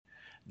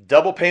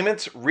Double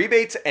payments,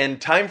 rebates, and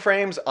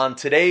timeframes on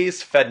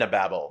today's Fedna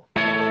Babble.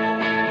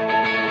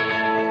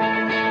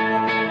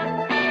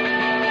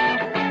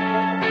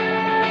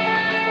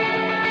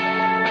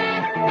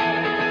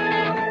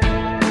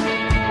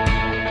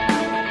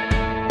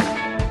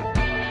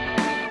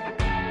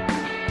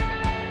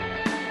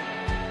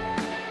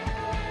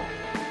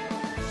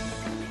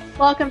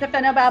 Welcome to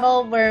Fedna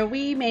Babble, where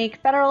we make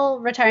federal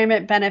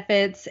retirement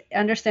benefits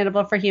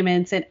understandable for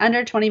humans in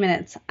under 20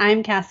 minutes.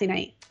 I'm Cassie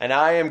Knight. And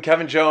I am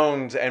Kevin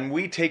Jones, and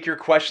we take your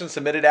questions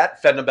submitted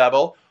at Fedna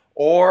Babble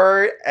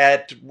or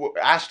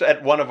asked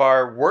at one of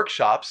our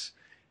workshops,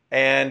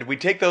 and we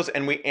take those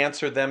and we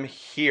answer them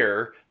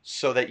here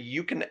so that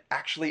you can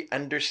actually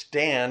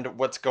understand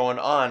what's going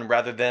on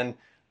rather than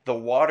the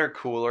water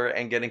cooler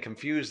and getting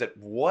confused at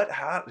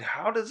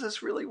how does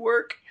this really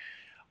work?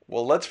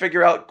 Well, let's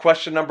figure out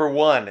question number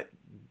one.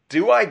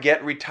 Do I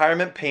get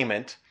retirement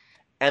payment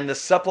and the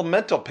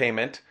supplemental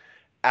payment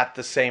at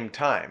the same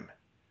time?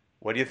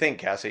 What do you think,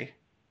 Cassie?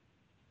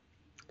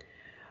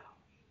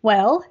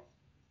 Well,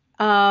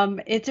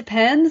 it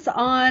depends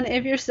on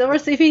if you're still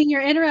receiving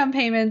your interim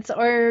payments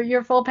or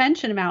your full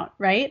pension amount,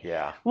 right?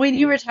 Yeah. When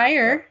you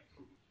retire,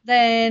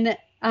 then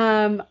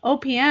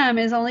OPM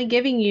is only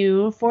giving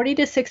you 40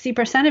 to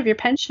 60% of your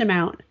pension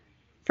amount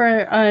for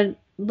a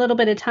little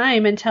bit of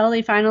time until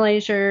they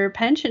finalize your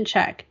pension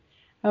check.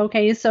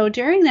 Okay, so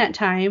during that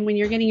time, when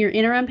you're getting your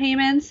interim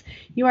payments,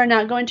 you are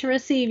not going to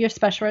receive your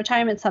special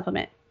retirement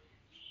supplement.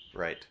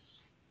 Right.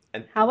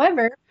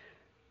 However,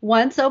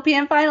 once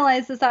OPM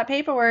finalizes that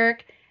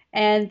paperwork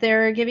and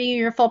they're giving you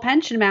your full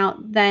pension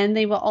amount, then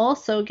they will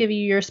also give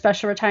you your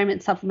special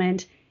retirement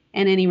supplement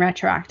and any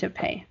retroactive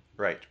pay.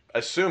 Right.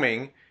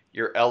 Assuming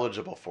you're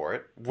eligible for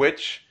it,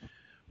 which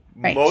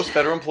Right. most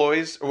federal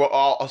employees, well,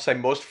 I'll say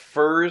most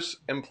FERS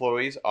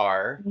employees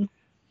are,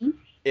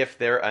 if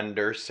they're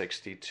under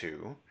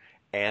 62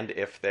 and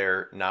if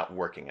they're not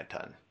working a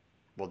ton.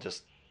 We'll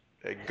just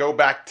go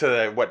back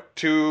to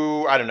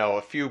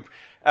a few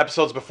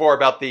episodes before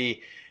about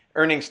the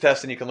earnings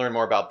test, and you can learn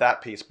more about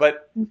that piece.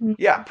 But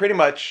yeah, pretty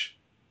much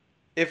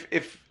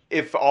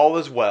if all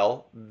is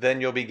well, then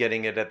you'll be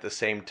getting it at the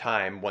same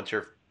time once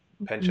your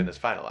pension is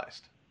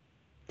finalized.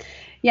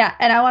 Yeah,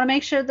 and I want to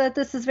make sure that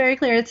this is very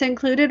clear. It's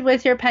included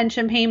with your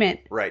pension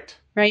payment. Right.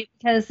 Right?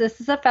 Because this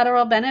is a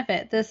federal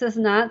benefit. This is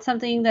not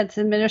something that's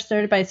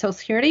administered by Social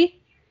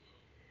Security.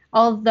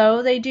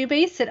 Although they do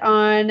base it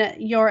on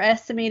your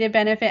estimated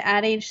benefit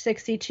at age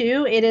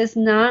 62, it is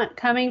not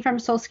coming from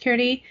Social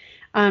Security.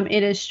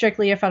 It is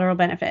strictly a federal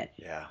benefit.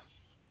 Yeah.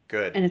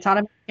 Good. And it's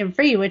automatic and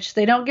free, which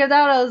they don't give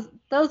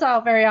those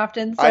out very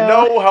often. So. I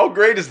know. How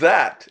great is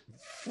that?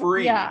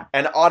 Free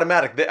and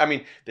automatic.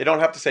 They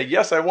don't have to say,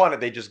 yes, I want it.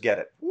 They just get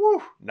it.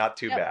 Woo, not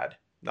too bad.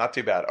 Not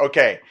too bad.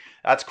 Okay,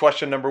 that's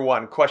question number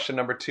one. Question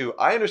number two.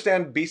 I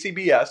understand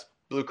BCBS,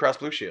 Blue Cross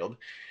Blue Shield,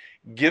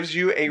 gives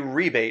you a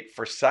rebate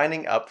for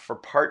signing up for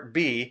Part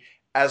B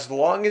as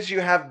long as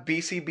you have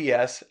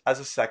BCBS as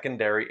a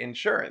secondary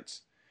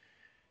insurance.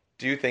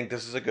 Do you think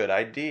this is a good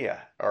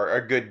idea or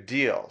a good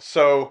deal?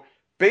 So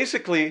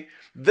basically,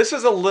 this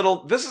is a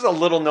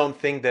little known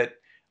thing that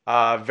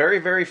very,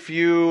 very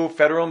few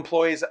federal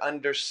employees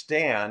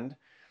understand.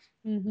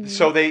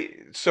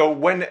 So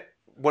when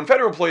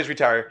federal employees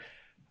retire,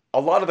 a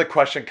lot of the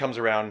question comes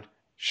around,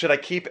 should I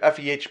keep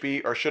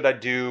FEHB or should I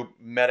do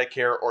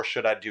Medicare or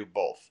should I do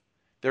both?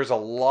 There's a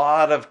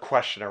lot of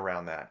question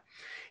around that.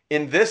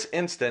 In this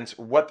instance,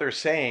 what they're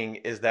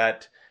saying is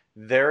that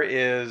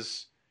they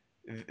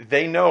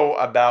know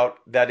about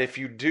that if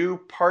you do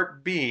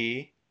Part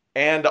B,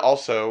 and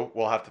also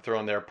we'll have to throw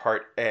in there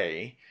Part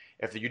A,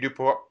 if you do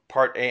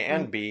Part A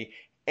and B,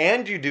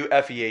 and you do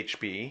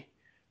FEHB,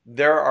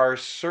 there are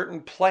certain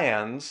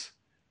plans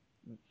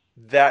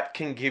that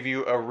can give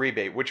you a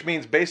rebate, which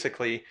means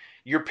basically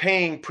you're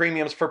paying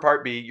premiums for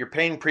Part B, you're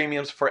paying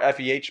premiums for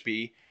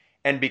FEHB,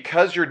 and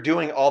because you're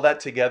doing all that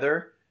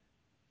together,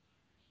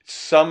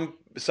 some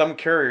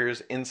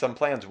carriers in some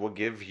plans will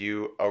give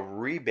you a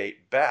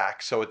rebate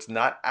back, so it's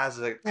not as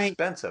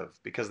expensive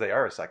because they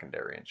are a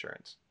secondary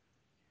insurance.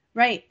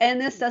 Right,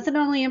 and this doesn't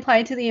only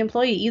apply to the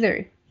employee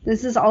either.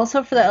 This is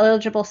also for the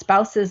eligible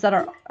spouses that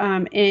are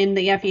in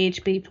the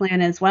FEHB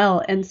plan as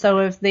well. And so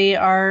if they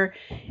are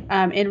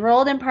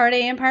enrolled in Part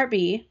A and Part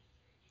B,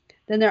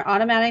 then they're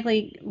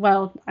automatically,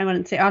 well, I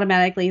wouldn't say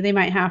automatically, they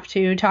might have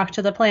to talk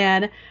to the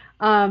plan.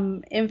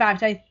 In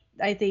fact,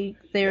 I think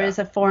there is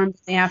a form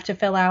they have to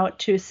fill out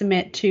to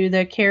submit to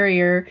the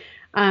carrier.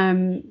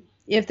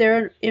 If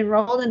they're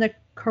enrolled in the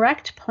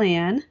correct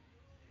plan,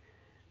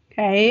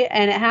 okay,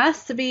 and it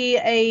has to be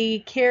a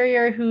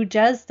carrier who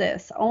does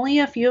this. Only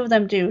a few of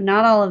them do,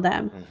 not all of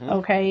them,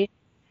 okay?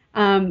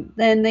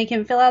 Then they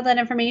can fill out that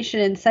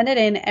information and send it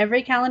in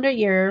every calendar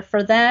year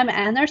for them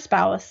and their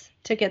spouse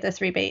to get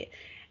this rebate.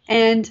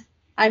 And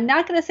I'm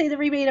not going to say the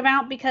rebate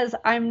amount because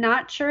I'm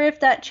not sure if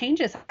that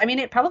changes. I mean,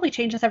 it probably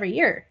changes every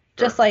year,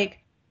 just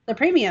like the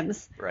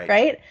premiums,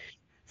 right?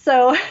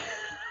 So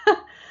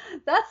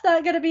that's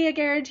not going to be a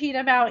guaranteed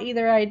amount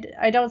either.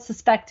 I don't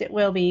suspect it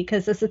will be,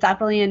 because this is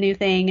definitely a new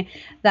thing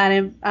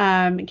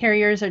that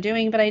carriers are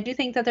doing. But I do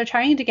think that they're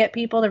trying to get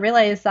people to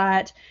realize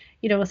that,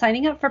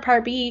 signing up for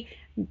Part B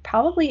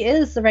probably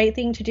is the right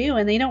thing to do,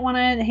 and they don't want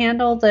to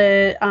handle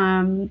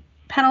the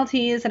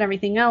penalties and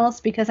everything else,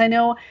 because I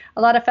know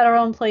a lot of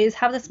federal employees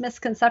have this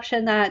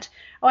misconception that,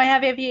 oh, I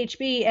have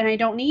FEHB and I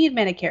don't need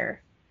Medicare.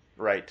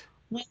 Right.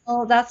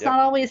 Well, that's not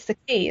always the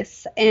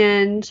case,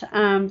 and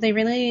they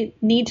really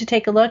need to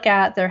take a look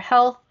at their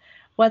health,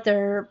 what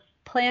their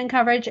plan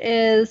coverage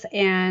is,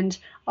 and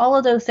all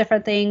of those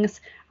different things.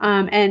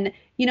 And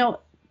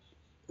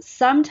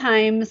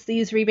sometimes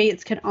these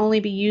rebates can only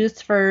be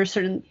used for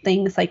certain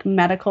things like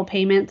medical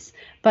payments,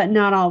 but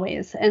not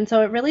always. And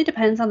so it really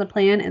depends on the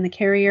plan and the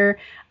carrier.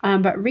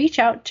 But reach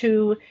out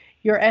to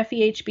your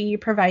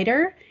FEHB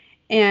provider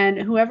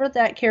and whoever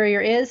that carrier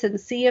is, and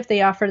see if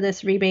they offer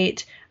this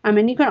rebate.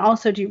 And you can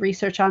also do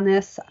research on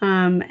this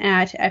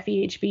at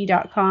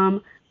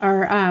FEHB.com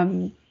or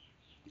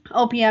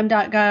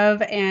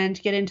OPM.gov and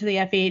get into the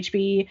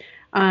FEHB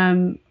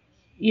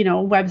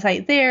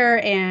website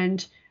there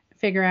and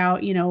figure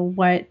out,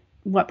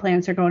 what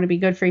plans are going to be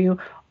good for you,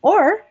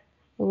 or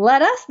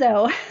let us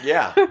know.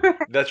 Yeah,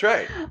 that's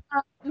right.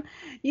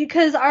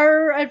 Because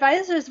our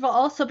advisors will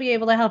also be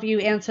able to help you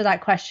answer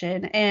that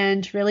question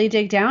and really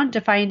dig down to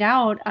find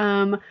out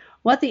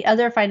what the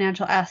other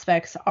financial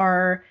aspects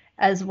are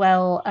as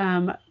well,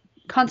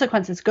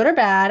 consequences, good or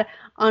bad,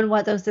 on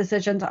what those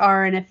decisions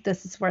are and if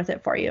this is worth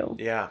it for you.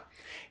 Yeah.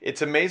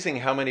 It's amazing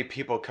how many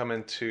people come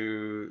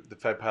into the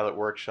Fed Pilot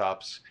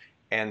workshops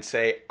and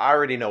say, I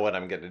already know what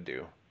I'm going to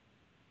do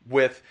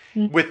with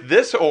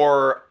this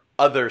or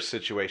other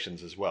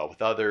situations as well,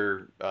 with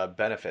other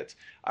benefits.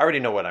 I already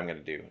know what I'm going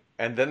to do.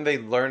 And then they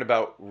learn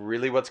about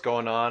really what's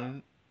going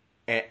on,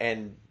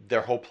 and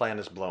their whole plan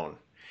is blown.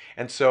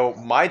 And so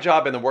my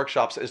job in the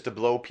workshops is to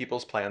blow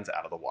people's plans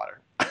out of the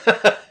water.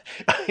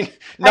 I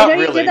know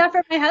really. You did that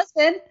for my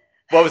husband.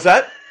 What was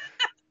that?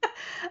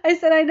 I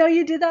said, I know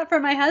you did that for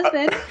my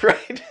husband.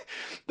 Right.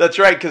 That's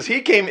right. Because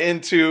he came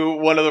into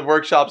one of the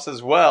workshops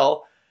as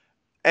well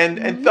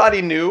and thought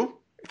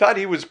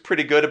he was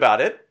pretty good about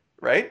it.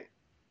 Right.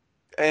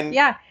 And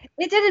yeah,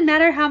 it didn't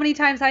matter how many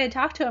times I had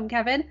talked to him,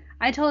 Kevin.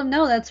 I told him,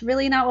 no, that's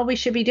really not what we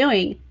should be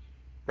doing.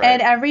 Right.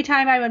 And every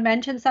time I would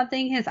mention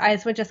something, his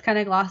eyes would just kind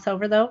of gloss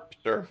over, though.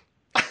 Sure.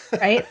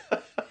 Right.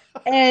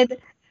 And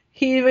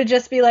he would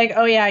just be like,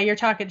 oh, yeah, you're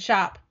talking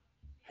shop.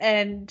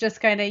 And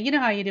just kind of,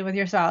 how you do with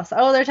your spouse.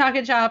 Oh, they're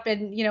talking shop,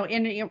 and,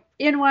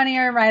 in one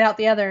ear, right out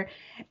the other.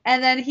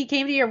 And then he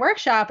came to your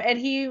workshop,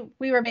 and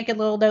we were making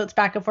little notes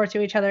back and forth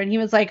to each other. And he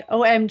was like,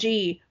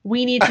 OMG,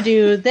 we need to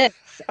do this.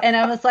 And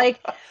I was like,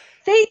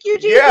 thank you,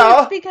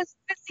 Jesus, because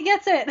he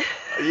gets it.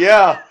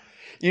 Yeah.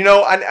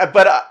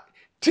 But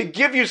to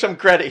give you some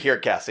credit here,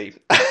 Cassie,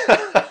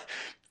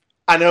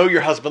 I know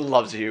your husband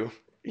loves you.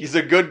 He's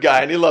a good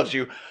guy and he loves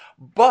you.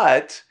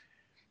 But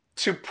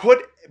to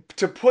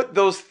put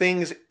those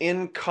things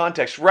in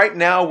context, right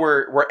now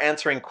we're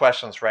answering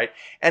questions, right?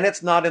 And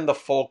it's not in the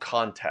full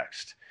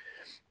context.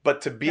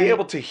 But to be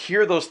able to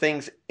hear those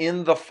things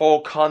in the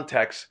full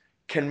context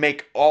can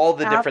make all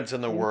the difference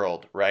in the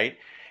world, right?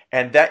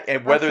 And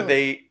whether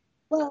they...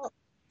 Well,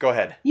 go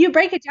ahead. You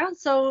break it down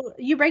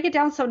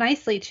so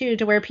nicely too,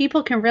 to where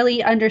people can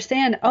really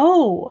understand,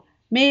 oh,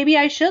 maybe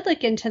I should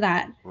look into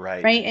that.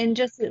 Right. Right. And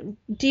just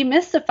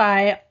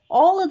demystify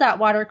all of that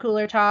water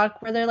cooler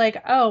talk where they're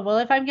like, oh, well,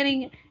 if I'm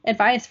getting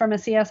advice from a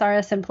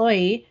CSRS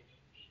employee,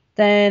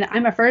 then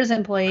I'm a FERS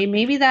employee.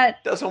 Maybe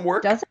that doesn't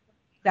work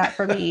that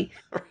for me.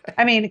 Right.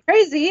 I mean,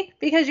 crazy,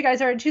 because you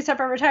guys are in two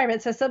separate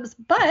retirement systems,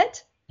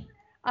 but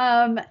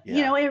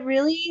it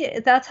really,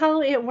 that's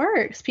how it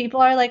works. People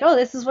are like, oh,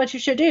 this is what you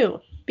should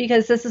do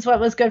because this is what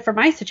was good for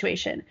my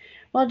situation.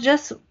 Well,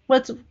 just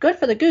what's good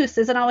for the goose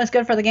isn't always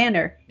good for the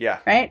gander. Yeah.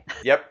 Right?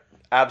 Yep.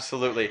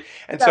 Absolutely.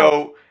 And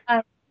so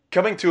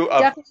coming to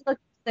definitely look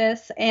at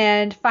this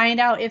and find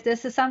out if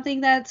this is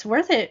something that's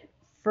worth it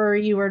for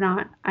you or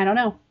not. I don't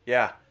know.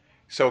 Yeah.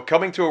 So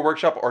coming to a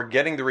workshop or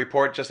getting the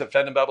report just at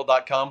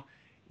fedandbabble.com,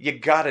 you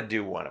got to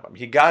do one of them.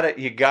 You got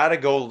to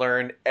go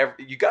learn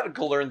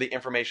the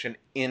information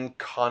in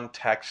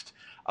context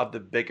of the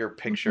bigger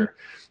picture.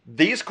 Mm-hmm.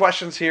 These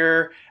questions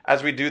here,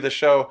 as we do the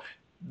show,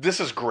 this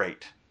is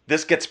great.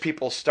 This gets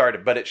people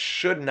started, but it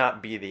should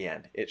not be the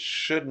end. It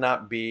should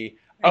not be,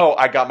 oh,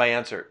 I got my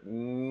answer.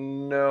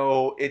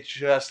 No, it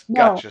just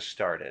got you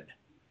started.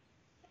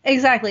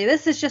 Exactly.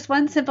 This is just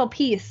one simple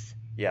piece.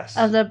 Yes.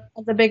 Of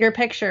the bigger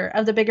picture,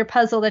 of the bigger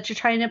puzzle that you're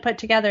trying to put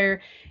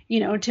together,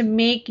 to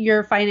make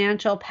your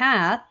financial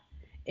path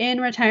in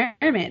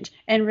retirement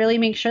and really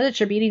make sure that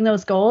you're meeting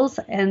those goals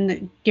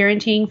and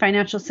guaranteeing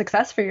financial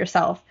success for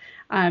yourself.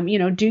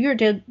 Do your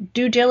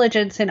due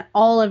diligence in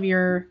all of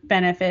your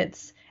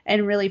benefits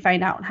and really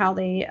find out how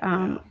they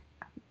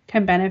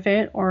can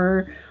benefit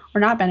or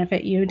not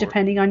benefit you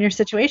depending on your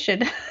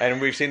situation.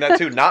 And we've seen that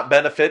too. Not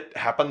benefit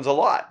happens a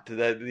lot.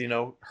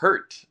 That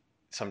hurt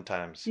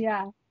sometimes.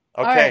 Yeah.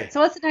 Okay. All right. So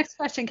what's the next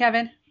question,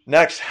 Kevin?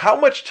 Next, how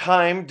much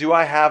time do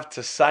I have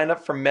to sign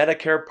up for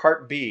Medicare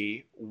Part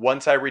B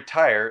once I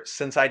retire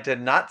since I did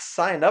not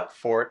sign up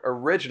for it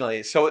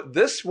originally? So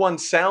this one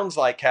sounds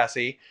like,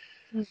 Cassie,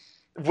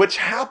 which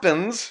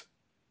happens,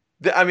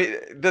 I mean,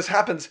 this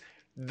happens,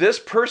 this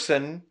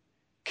person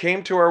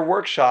came to our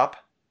workshop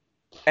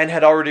and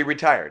had already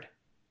retired.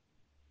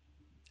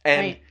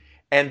 And Right.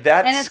 and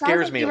that And it sounds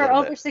scares like me you a were little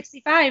over bit.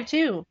 65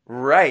 too,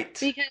 Right.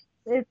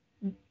 because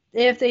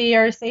if they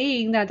are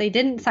saying that they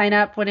didn't sign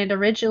up when it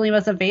originally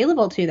was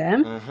available to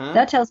them, Mm-hmm.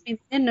 that tells me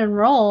they didn't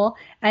enroll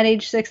at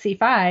age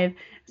 65.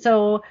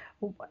 So,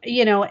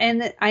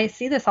 and I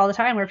see this all the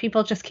time where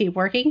people just keep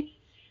working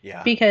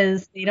Yeah.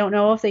 because they don't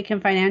know if they can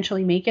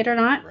financially make it or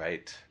not,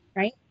 Right.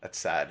 right? That's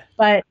sad.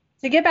 But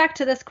to get back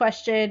to this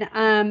question,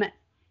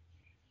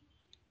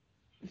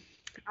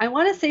 I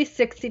want to say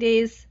 60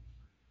 days,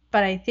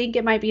 but I think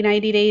it might be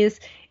 90 days.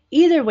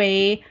 Either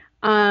way,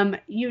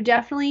 you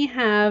definitely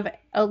have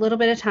a little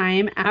bit of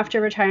time after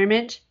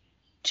retirement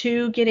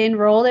to get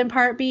enrolled in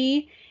Part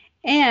B.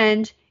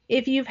 And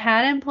if you've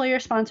had employer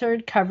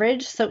sponsored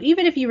coverage, so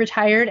even if you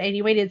retired and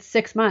you waited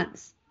 6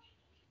 months,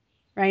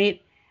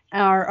 right?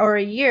 Or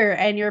a year,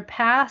 and you're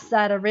past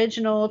that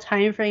original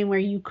time frame where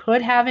you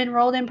could have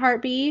enrolled in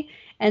Part B,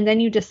 and then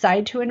you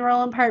decide to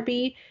enroll in Part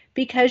B,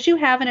 because you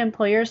have an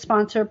employer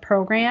sponsored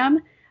program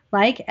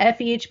like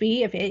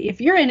FEHB. If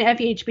you're in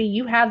FEHB,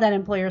 you have that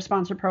employer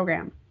sponsored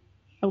program,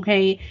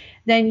 okay?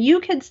 Then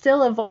you can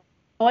still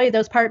avoid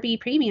those Part B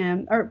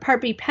premium or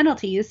Part B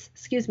penalties,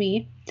 excuse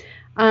me,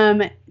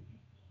 um,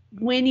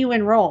 when you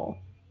enroll.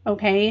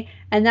 Okay,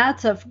 and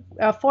that's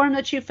a form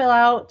that you fill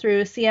out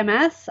through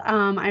CMS.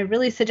 I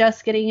really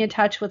suggest getting in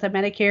touch with a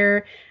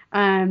Medicare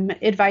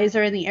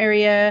advisor in the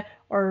area,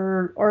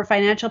 or a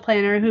financial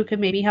planner who could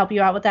maybe help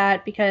you out with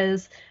that,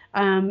 because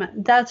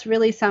that's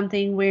really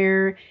something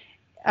where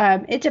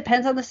it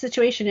depends on the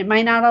situation. It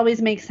might not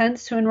always make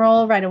sense to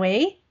enroll right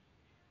away.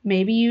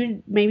 Maybe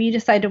you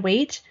decide to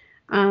wait,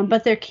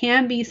 but there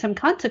can be some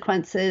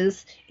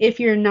consequences if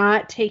you're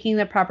not taking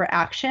the proper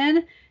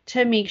action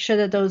to make sure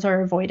that those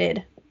are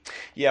avoided.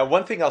 Yeah,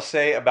 one thing I'll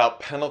say about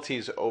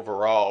penalties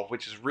overall,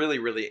 which is really,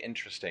 really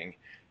interesting,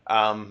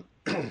 um,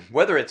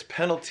 whether it's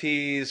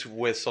penalties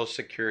with Social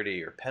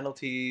Security or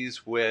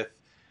penalties with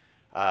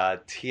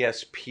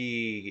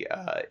TSP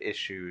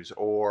issues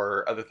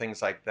or other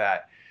things like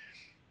that,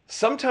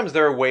 sometimes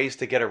there are ways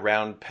to get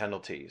around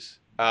penalties.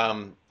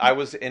 I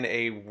was in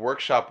a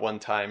workshop one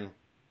time.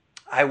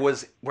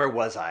 Where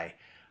was I?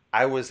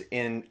 I was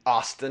in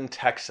Austin,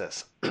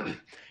 Texas.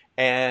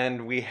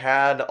 And we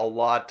had a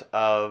lot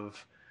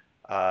of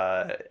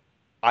uh,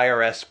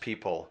 IRS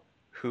people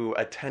who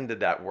attended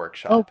that Oh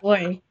workshop.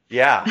 boy.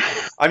 Yeah.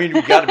 I mean,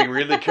 we got to be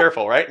really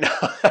careful, right?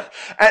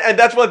 And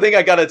that's one thing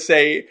I got to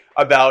say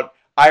about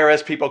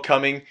IRS people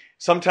coming.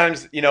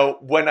 Sometimes,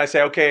 when I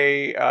say,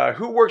 okay,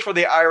 who works for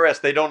the IRS?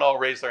 They don't all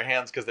raise their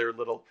hands because they're a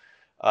little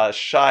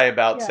shy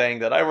about Yeah. saying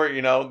that I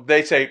work,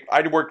 they say,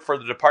 I work for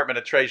the Department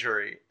of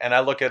Treasury. And I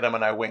look at them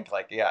and I wink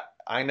like, yeah,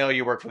 I know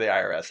you work for the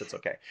IRS. It's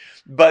okay.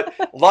 But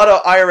a lot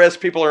of IRS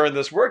people are in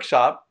this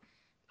workshop,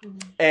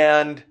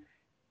 Mhm.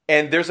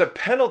 and there's a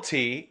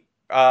penalty,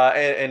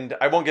 and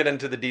I won't get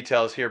into the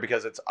details here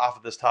because it's off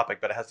of this topic,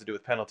 but it has to do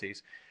with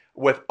penalties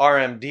with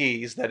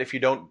RMDs. That if you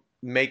don't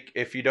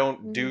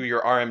do Mhm.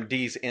 your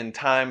RMDs in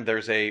time,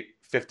 there's a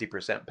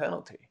 50%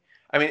 penalty.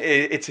 I mean,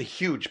 it's a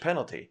huge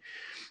penalty.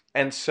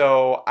 And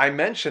so I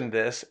mentioned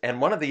this, and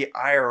one of the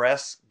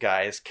IRS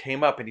guys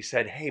came up and he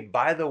said, "Hey,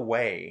 by the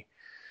way,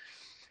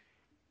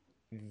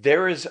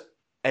 there is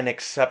an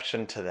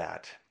exception to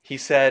that." He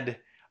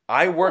said,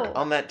 "I work Oh,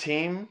 on that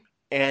team,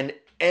 and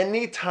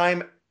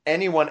anytime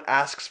anyone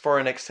asks for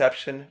an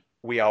exception,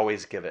 we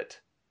always give it."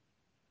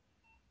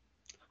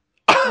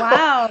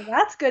 wow,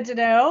 that's good to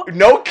know.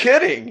 No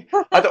kidding.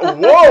 I thought,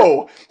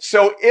 whoa.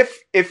 So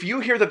if you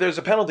hear that there's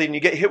a penalty and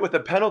you get hit with a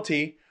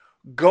penalty,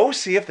 go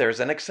see if there's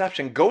an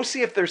exception. Go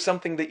see if there's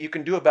something that you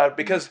can do about it,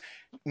 because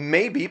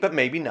maybe, but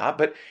maybe not.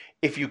 But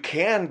if you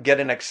can get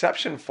an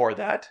exception for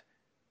that,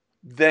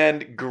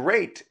 then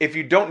great. If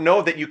you don't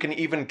know that you can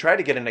even try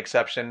to get an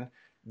exception,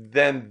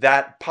 then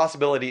that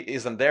possibility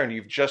isn't there and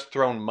you've just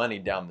thrown money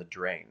down the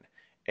drain.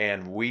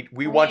 And we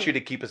want you Right,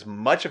 to keep as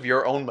much of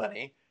your own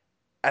money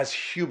as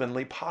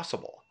humanly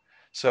possible.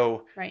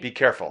 So right. be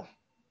careful,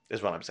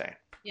 is what I'm saying.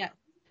 Yeah.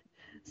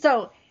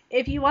 So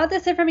if you want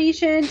this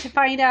information to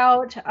find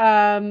out,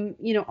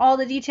 all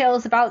the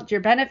details about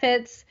your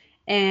benefits,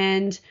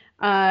 and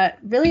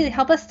really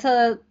help us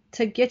to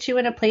get you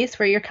in a place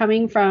where you're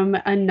coming from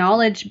a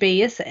knowledge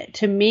base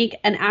to make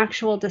an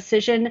actual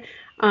decision,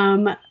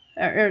 or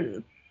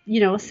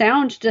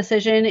sound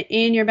decision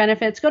in your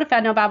benefits, go to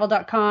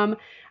fednobabble.com.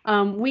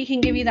 We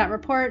can give you that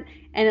report,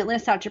 and it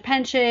lists out your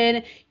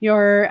pension,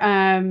 your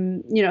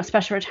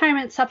special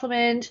retirement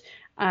supplement,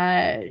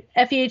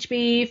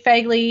 FEHB,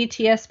 FEGLI,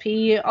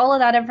 TSP, all of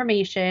that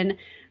information.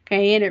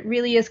 Okay, and it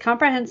really is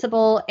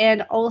comprehensible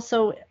and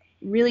also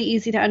really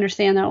easy to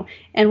understand, though.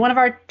 And one of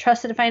our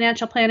trusted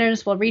financial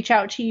planners will reach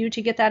out to you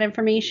to get that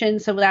information,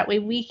 so that way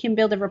we can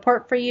build a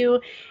report for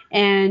you,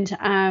 and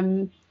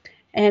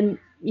And,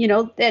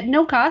 at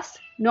no cost,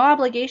 no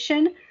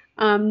obligation,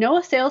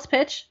 no sales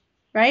pitch,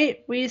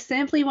 right? We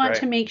simply want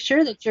to make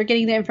sure that you're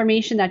getting the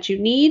information that you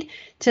need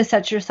to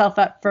set yourself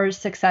up for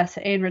success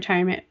in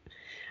retirement.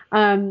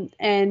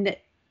 And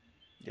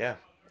yeah.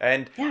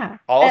 And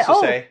I'll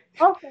also say,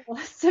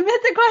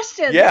 submit the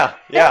questions. Yeah.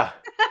 Yeah.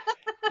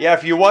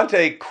 If you want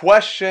a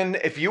question,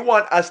 if you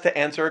want us to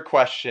answer a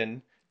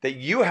question that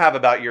you have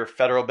about your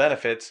federal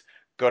benefits,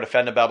 go to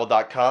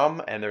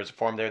fednababble.com and there's a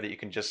form there that you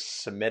can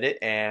just submit it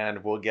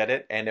and we'll get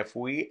it. And if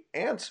we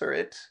answer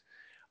it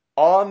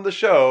on the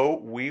show,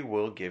 we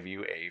will give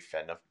you a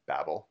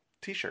FedNaBabble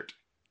t-shirt,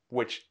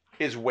 which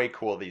is way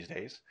cool these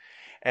days.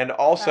 And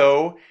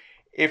also,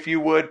 if you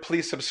would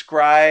please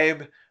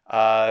subscribe,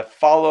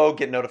 follow,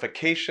 get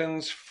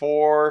notifications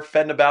for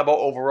FedNaBabble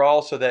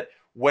overall so that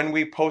when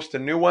we post a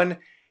new one,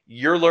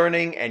 you're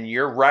learning and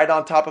you're right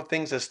on top of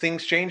things as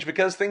things change,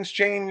 because things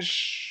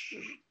change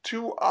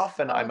too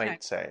often, I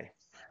might say.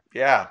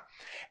 Yeah.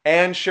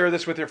 And share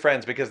this with your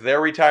friends because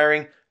they're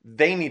retiring.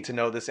 They need to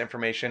know this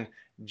information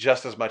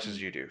just as much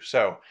as you do.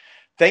 So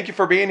thank you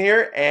for being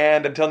here.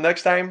 And until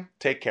next time,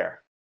 take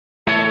care.